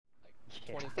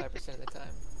25% of the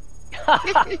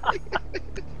time.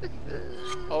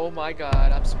 Oh my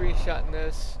god, I'm screenshotting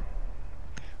this.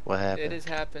 What happened? It has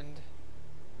happened.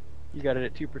 You got it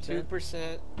at 2%.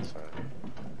 2%. Sorry.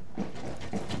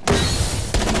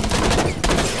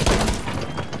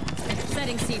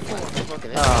 Setting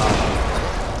C4.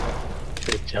 Oh.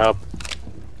 Good job.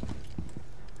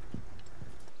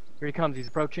 Here he comes. He's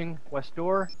approaching west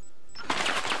door.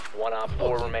 1 op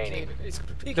 4 remaining.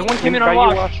 The one came in on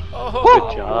watch. Oh,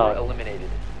 Good job. Eliminated.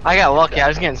 I got lucky. I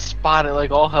was getting spotted like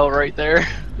all hell right there.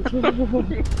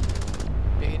 baited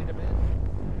him in.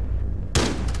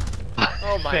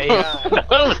 Oh my Fake. god. That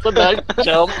was a nice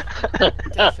jump.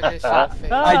 Definition of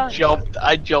fake. I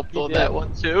jumped on that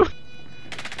one too.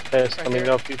 Yes, let me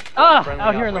know if you.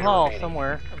 Out here in the hall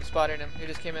somewhere. I'm spotting him. He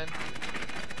just came in.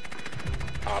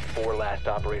 Op 4 last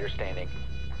operator standing.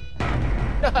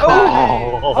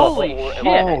 Oh, Holy shit!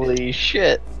 Holy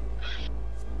shit.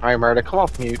 Alright, Murda, come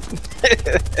off mute.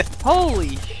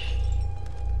 Holy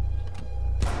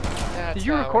That's Did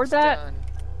you how record it's that? done.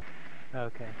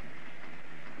 Okay.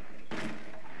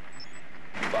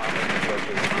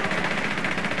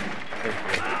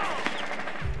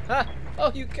 Ha!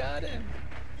 Oh, you got him.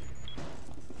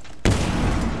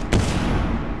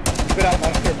 Spit out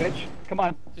left here, bitch. Come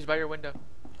on. He's by your window.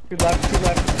 Two left, two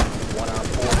left. 1 op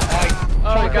 4. Nice.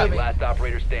 Oh, he got me. Last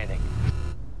operator standing.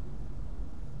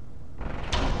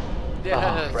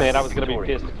 Yeah. man, I was gonna be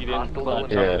pissed if you didn't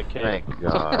clutch. Yeah, Yeah, thank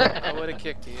God. I would have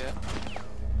kicked you, yeah.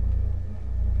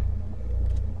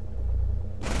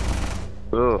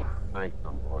 Ugh, thank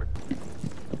the Lord.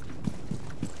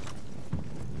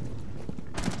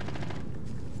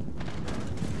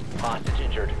 Hostage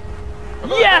injured.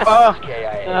 Yes!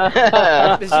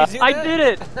 KIA. Did you do that? I did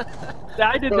it!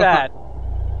 I did that!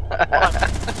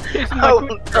 Chasing my Oh,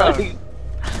 quick truck.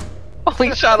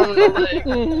 Only shot him in the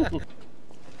leg.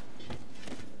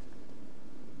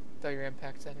 Throw your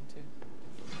impact setting too.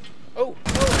 Oh!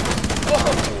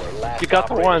 Oh! You got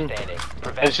the one.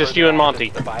 It's just you and Monty.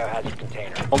 The biohazard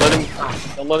container.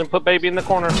 Don't let him put baby in the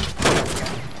corner.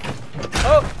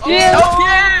 Oh! Oh! Yeah! Oh,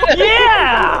 yeah!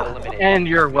 Yeah! Eliminated. And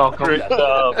you're welcome. Good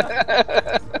job.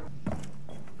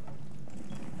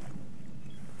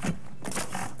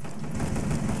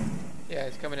 Yeah,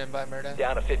 he's coming in by Murda.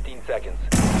 Down to 15 seconds.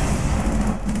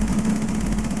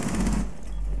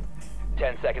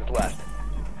 10 seconds left.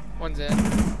 One's in.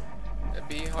 A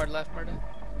B, hard left, Murda.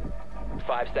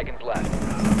 5 seconds left.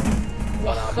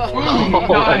 1 op 4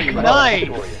 Oh, remaining. nice.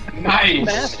 Nice!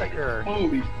 Massacre.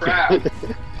 Holy crap.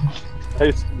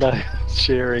 Nice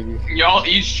sharing. Y'all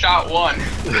each shot one.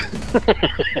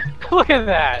 Look at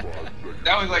that!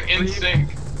 That was like in sync.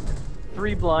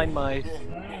 3 blind mice.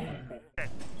 Oh,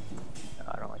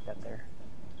 I don't like that there.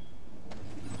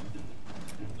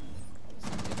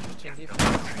 Interesting defense.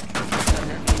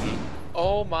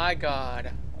 Oh my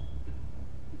god.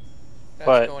 That's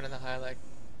What? going in the highlight.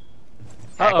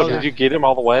 Oh, did you get him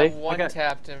all the I way?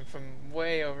 one-tapped him from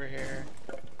way over here.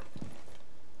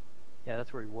 Yeah,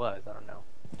 that's where he was. I don't know.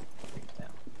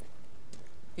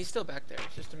 He's still back there.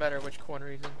 It's just a matter of which corner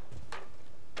he's in.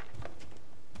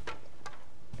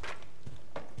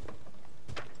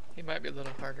 He might be a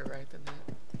little harder right than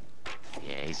that.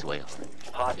 Yeah, he's way hard.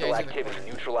 Hostile Yeah, he's in the activity.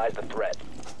 corner. Neutralize the threat.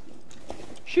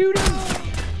 Shoot him!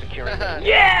 Securing the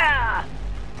Yeah!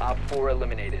 Op 4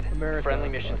 eliminated. America. Friendly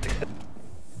mission success.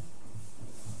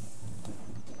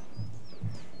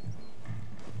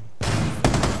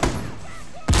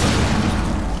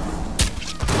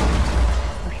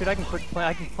 Oh shit! I can quick plant.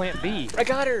 I can plant B. I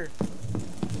got her!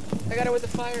 I got her with the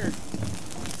fire.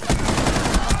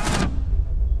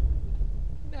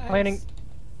 Nice. Planting.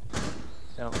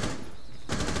 No. 1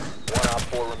 op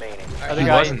 4 remaining. Alright, Other he's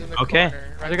guys- in the okay.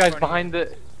 corner, right Other in guy's front of behind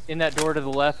the, in that door to the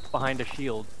left, behind a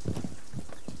shield.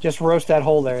 Just roast that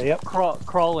hole there, yep.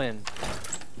 Crawl in.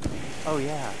 Oh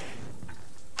yeah. you.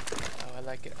 Oh, I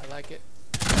like it. I like it.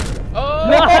 Oh!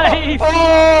 Nice!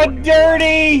 Oh,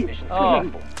 dirty! Mission Oh.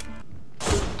 successful.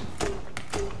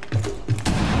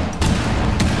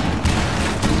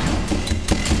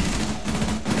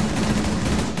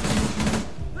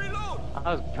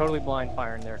 I was totally blind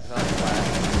firing there because I was flat.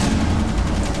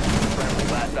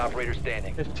 Friendly last operator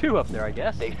standing. There's 2 up there, I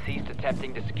guess. They've ceased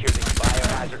attempting to secure the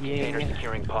biohazard container. Yeah.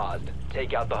 Securing paused.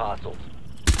 Take out the hostiles.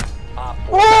 Op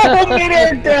 4. Oh,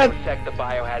 meteor death! Protect the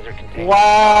biohazard container.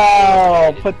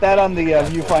 Wow! Put that on the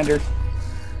viewfinder.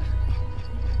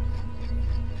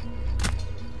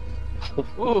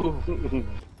 Ooh.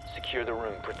 Secure the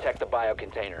room. Protect the bio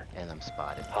container. And I'm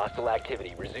spotted. Hostile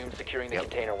activity. Resume securing the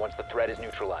container once the threat is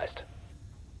neutralized.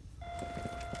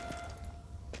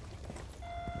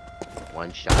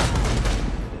 One shot.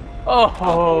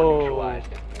 Oh. Neutralized.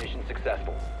 Mission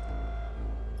successful.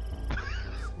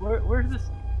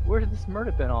 Where's this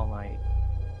murder been all night?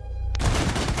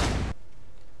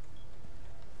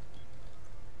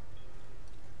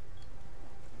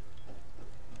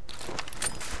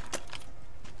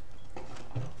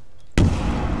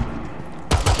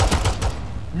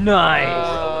 Nice.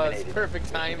 Oh, it's Eliminated. perfect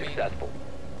Mission timing. Successful.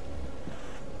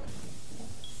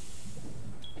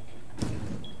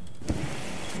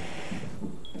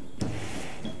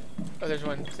 Oh, there's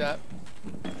one. Zap.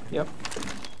 Yep.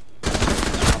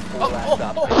 Four last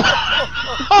operator.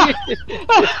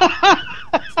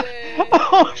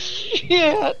 Oh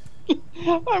shit!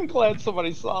 I'm glad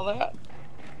somebody saw that.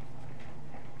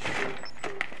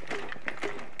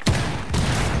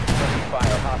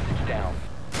 Fire hostage down.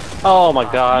 Oh my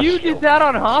gosh. You did that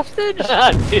on hostage?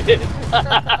 I did.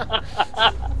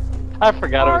 I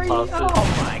forgot it was hostage.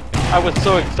 Oh my god. I was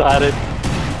so excited.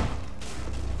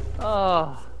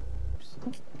 Oh.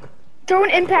 Throw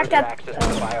an impact Further at. access to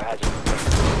the biohazard.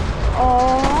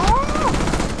 Oh.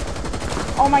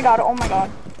 Oh my god. Oh my god.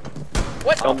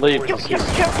 What? Don't leave. Just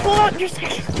pull out your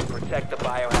second. Protect the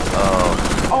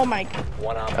biohazard. Oh my.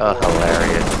 One on Oh, four.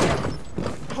 hilarious.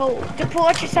 Just pull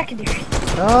out your secondary.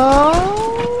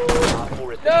 Op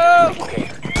 4 is No!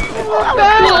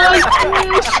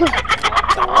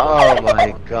 Oh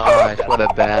my gosh, what a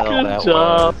battle Good that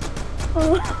job.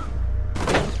 was.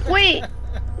 Wait,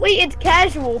 it's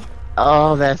casual.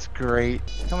 Oh, that's great.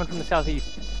 Coming from the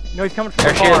southeast. No, he's coming from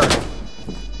There the she bar.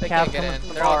 is. They Cap can't get coming in. from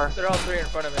the They're all bar. three in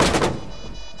front of me.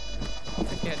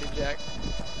 They can't do jack.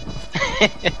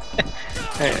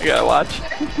 Hey, you gotta watch.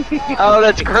 Oh,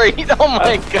 that's great. Oh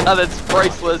my god, that's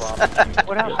priceless.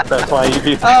 What happened? That's why you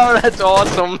do. Oh, that's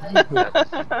awesome.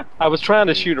 I was trying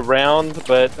to shoot around,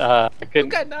 but I Who couldn't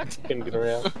got knocked? get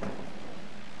around.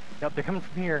 Yep, they're coming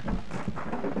from here.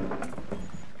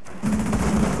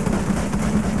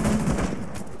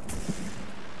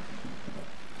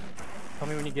 Tell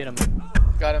me when you get him.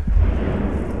 Got him.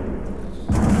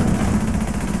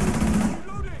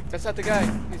 That's not the guy.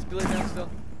 He's bleeding down still.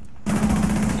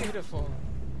 Beautiful.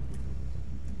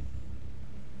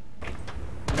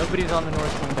 Nobody's on the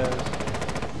north windows.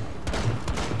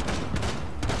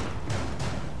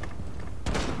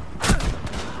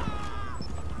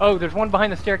 Oh, there's one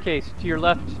behind the staircase to your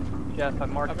left, Jeff. I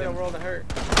marked I'm in a him. world of hurt.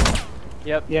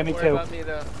 Yep. Yeah, me Don't worry too. about me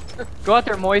though. Go out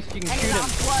there, Moist. You can shoot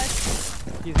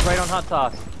him. He's right on hot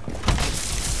sauce.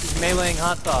 He's meleeing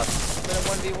hot sauce. I'm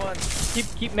in a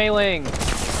 1v1. Keep meleeing.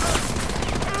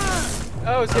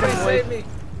 Oh, somebody him, save me.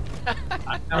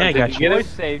 Yeah, I got you.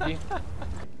 Moist saved you.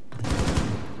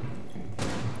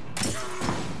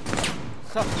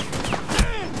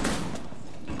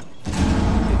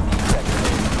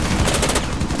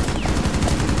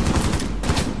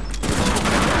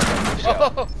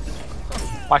 Oh,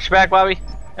 Watch your back, Bobby.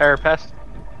 Or Pest.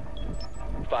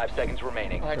 5 seconds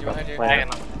remaining. behind you, behind you.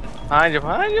 Behind you,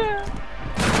 behind you.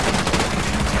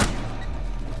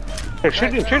 Here,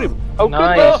 shoot him, shoot him. Oh,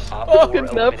 Nice. Op Oh, 4 good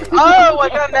Nope. eliminated. Oh, I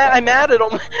got mad. I'm mad at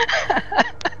him.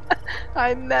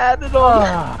 I'm mad at him.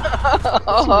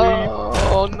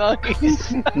 Oh,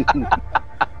 nice.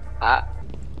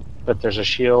 But there's a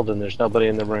shield and there's nobody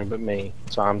in the room but me.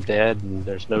 So I'm dead and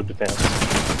there's no defense.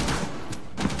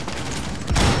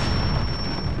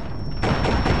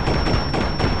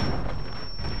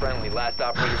 Friendly, last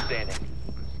operator standing.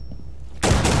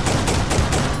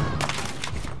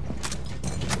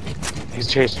 He's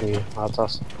chasing you. Hot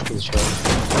sauce. He's shield.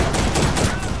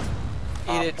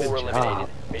 Eat it. Op 4 eliminated.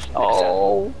 Mission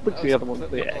Oh, look That the was other one.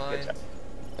 flip the Yeah, good blind. job.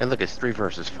 And look, it's 3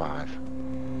 versus 5.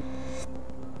 success.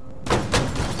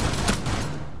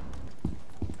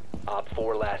 Op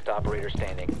 4 last operator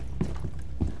standing.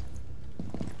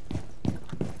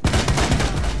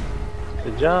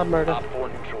 Good job, Murder. Op 4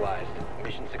 neutralized.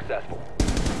 Mission successful.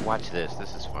 Watch this.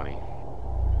 This is funny.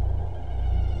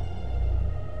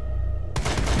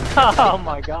 Oh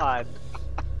my god.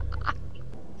 I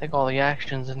think all the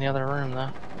action's in the other room, though.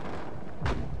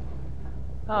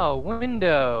 Oh,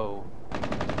 window.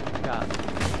 God.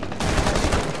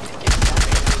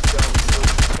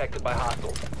 Protected by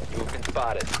hostiles. You have been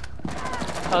spotted.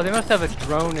 Oh, they must have a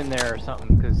drone in there or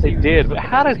something. Cause They did, but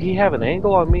how did he have an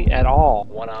angle on me at all?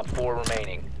 1 Op 4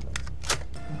 remaining.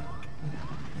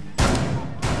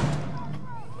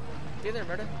 Be in there,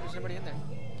 Murder. There's nobody in there.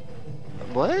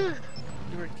 What?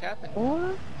 You were capping.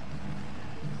 What?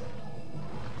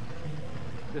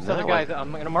 This No, other guy,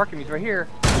 I'm gonna mark him. He's right here.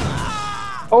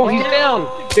 Oh, he's down!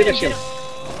 Finish him.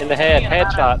 In the head.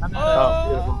 Headshot.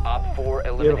 Oh! Op 4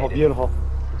 eliminated. Beautiful, beautiful.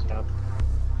 Good job.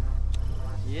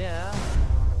 Yeah.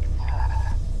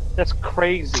 That's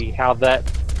crazy how that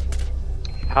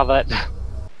How that?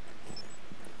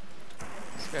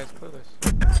 This guy's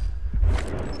clueless.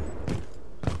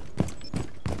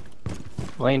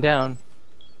 Laying down.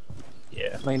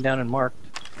 Yeah. Laying down and marked.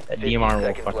 That 15 DMR will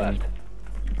seconds fucking. left.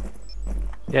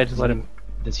 Yeah, just let him.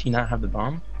 Does he not have the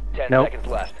bomb? 10 Nope. seconds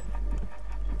left.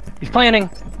 He's planning.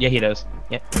 Yeah, he does.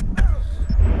 Yeah.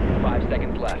 5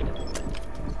 seconds left.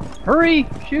 Hurry!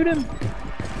 Shoot him!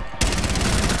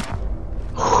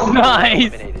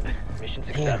 Nice! Eliminated. Mission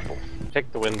successful.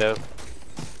 Check the window.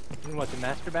 You want the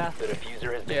master bath? The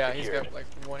diffuser has been Yeah, he's secured. got like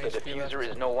 1 The HP left. diffuser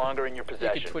is no longer in your You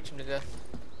possession. could twitch him to death.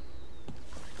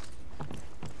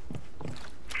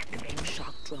 Activating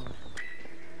shock drone.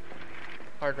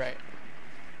 Hard right.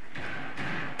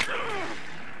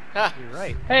 Ha! You're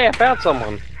right. Hey, I found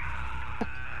someone.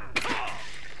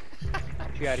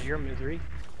 Get you out of your misery.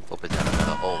 Opens up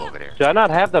another hole over there. Do I not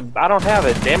have the? I don't have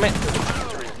it. Damn it! The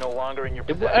diffuser is no longer in your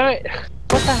It possession.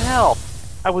 what the hell?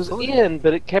 I was in,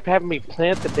 but it kept having me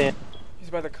plant the damn. He's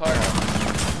by the car.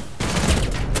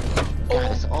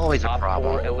 God, it's always a Top 4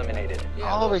 problem. eliminated. Yeah,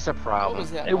 Always a what problem.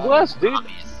 was that? It Bobby? was, dude.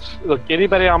 Look,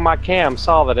 anybody on my cam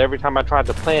saw that every time I tried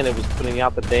to plant, it was putting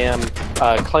out the damn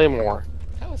claymore.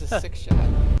 That was a sick shot.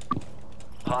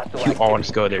 Hostile You always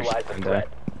activity. go there, Neutralize the and, threat.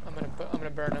 I'm gonna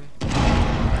burn him.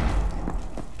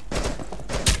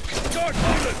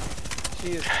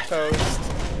 She is toast.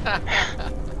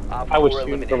 Op I was 4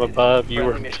 shooting from eliminated. above. You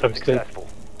were Friendly mission toasted. successful.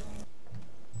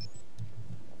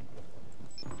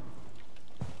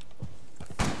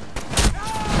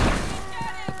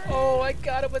 Oh, I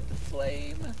got him with the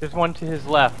flame. There's one to his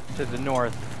left, to the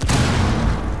north.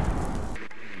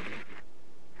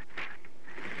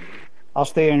 I'll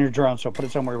stay on your drone, so put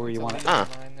it somewhere where you want it. Huh.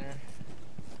 Mine there.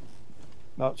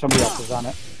 Oh, somebody else is on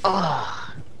it.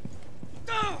 Ugh.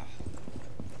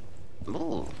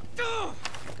 Ooh. Don't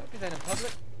do that in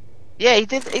public. Yeah, he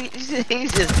did. He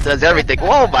just does everything.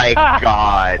 Oh my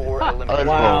god. 4 eliminated.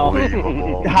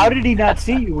 Unbelievable. How did he not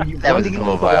see you? Were you That was blending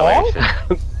a into the total wall?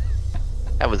 violation.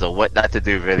 That was a what not to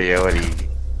do video, and he.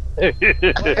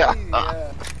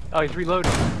 Yeah. Oh, he's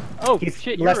reloading. Oh, He's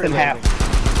shit, less you're than reloading.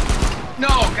 No,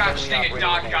 gosh dang it,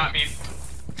 Doc got me.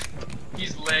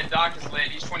 He's lit. Doc is lit.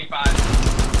 He's 25.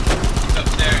 He's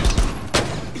upstairs.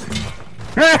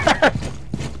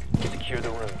 Secure the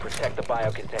room. Protect the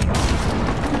bio container.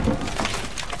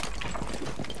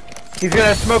 He's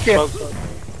gonna smoke it.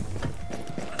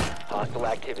 Hostile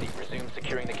activity. Resume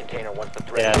securing the container once the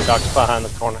threat Yeah, is Doc's behind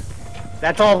the corner.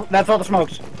 That's all the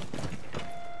smokes.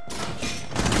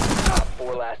 Top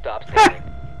 4 last stop standing.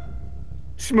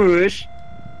 Smoosh.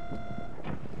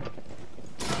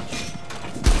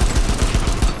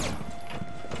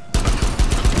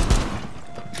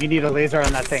 You need a laser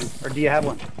on that thing, or do you have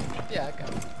one? Yeah, I got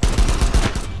him.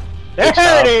 There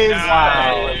it is!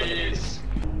 Nice.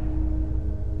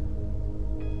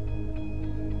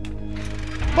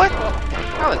 What?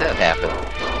 How did that happen?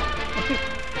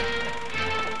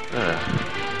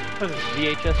 What is this,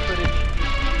 VHS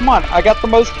footage? Come on, I got the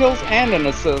most kills and an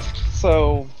assist,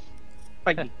 so.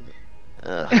 Ugh.